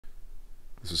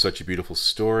This is such a beautiful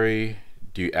story.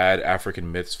 Do you add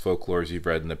African myths, folklores you've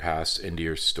read in the past into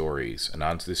your stories? And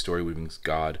onto the story weaving's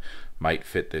God might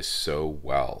fit this so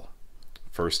well.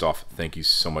 First off, thank you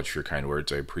so much for your kind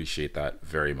words. I appreciate that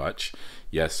very much.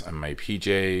 Yes, I'm in my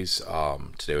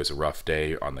PJs. Today was a rough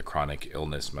day on the chronic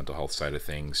illness, mental health side of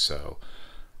things, so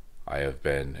I have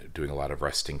been doing a lot of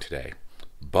resting today.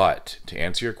 But to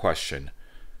answer your question,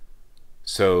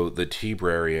 so the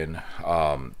Tibrarian,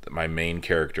 my main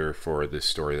character for this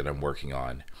story that I'm working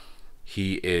on,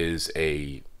 he is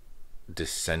a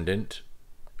descendant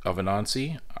of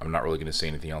Anansi. I'm not really going to say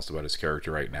anything else about his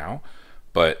character right now,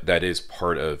 but that is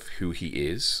part of who he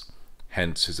is,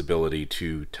 hence his ability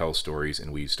to tell stories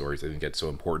and weave stories. I think that's so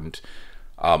important.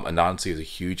 Anansi is a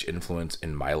huge influence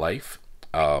in my life.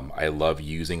 I love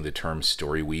using the term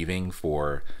story weaving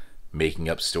for making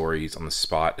up stories on the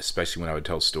spot, especially when I would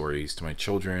tell stories to my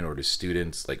children or to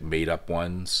students, like made up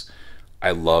ones.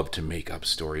 I love to make up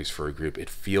stories for a group. It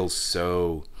feels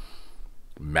so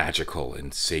magical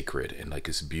and sacred and like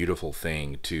this beautiful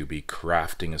thing to be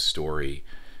crafting a story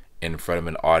in front of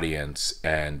an audience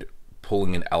and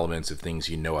pulling in elements of things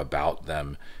you know about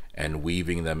them and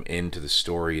weaving them into the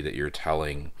story that you're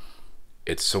telling.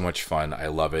 It's so much fun. I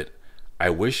love it. I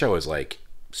wish I was like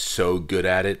so good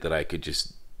at it that I could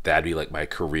just, that'd be like my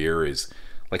career, is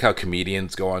like how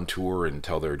comedians go on tour and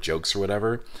tell their jokes or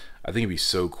whatever. I think it'd be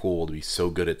so cool to be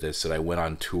so good at this that I went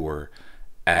on tour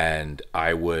and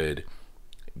I would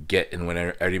get, and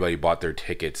when everybody bought their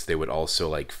tickets, they would also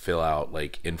like fill out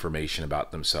like information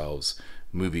about themselves,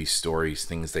 movies, stories,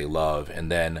 things they love,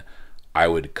 and then I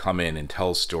would come in and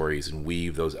tell stories and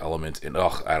weave those elements in.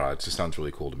 Oh, I don't know, it just sounds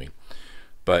really cool to me.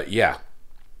 But yeah,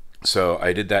 so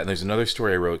I did that, and there's another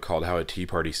story I wrote called How a Tea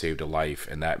Party Saved a Life,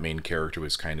 and that main character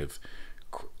was kind of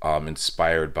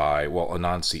inspired by, well,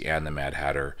 Anansi and the Mad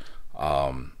Hatter.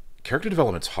 Character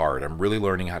development's hard. I'm really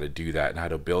learning how to do that and how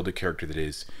to build a character that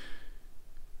is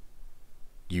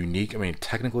unique. I mean,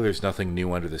 technically there's nothing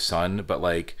new under the sun, but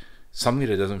like something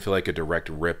that doesn't feel like a direct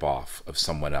rip off of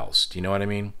someone else. Do you know what I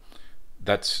mean?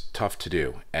 That's tough to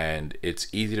do, and it's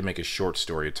easy to make a short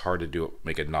story. It's hard to do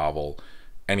make a novel.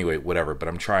 Anyway, whatever, but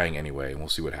I'm trying anyway, and we'll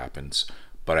see what happens.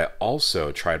 But I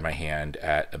also tried my hand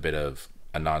at a bit of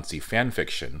Anansi fan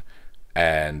fiction,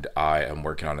 and I am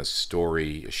working on a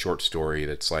story, a short story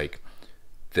that's like,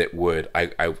 that would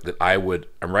I'm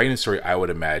writing a story I would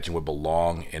imagine would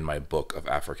belong in my book of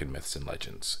African myths and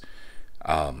legends.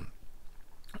 And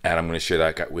I'm going to share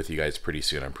that with you guys pretty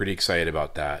soon. I'm pretty excited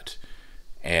about that,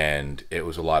 and it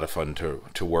was a lot of fun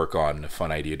to work on, a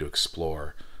fun idea to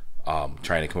explore,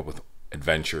 trying to come up with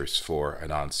adventures for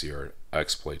Anansi or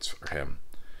exploits for him.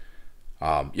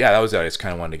 Yeah, that was it. I just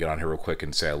kind of wanted to get on here real quick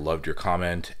and say I loved your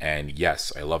comment, and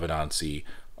yes, I love Anansi.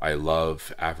 I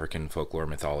love African folklore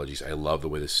mythologies. I love the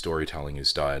way the storytelling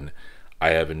is done.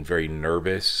 I have been very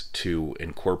nervous to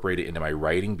incorporate it into my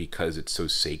writing because it's so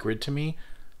sacred to me.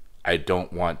 I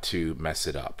don't want to mess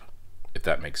it up, if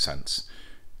that makes sense.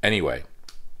 Anyway,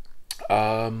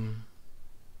 yeah,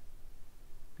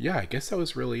 I guess that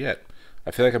was really it. I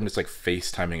feel like I'm just like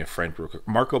FaceTiming a friend real quick.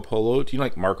 Marco Polo, do you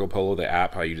like Marco Polo, the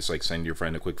app, how you just like send your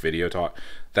friend a quick video talk?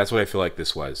 That's what I feel like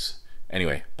this was.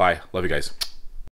 Anyway, bye. Love you guys.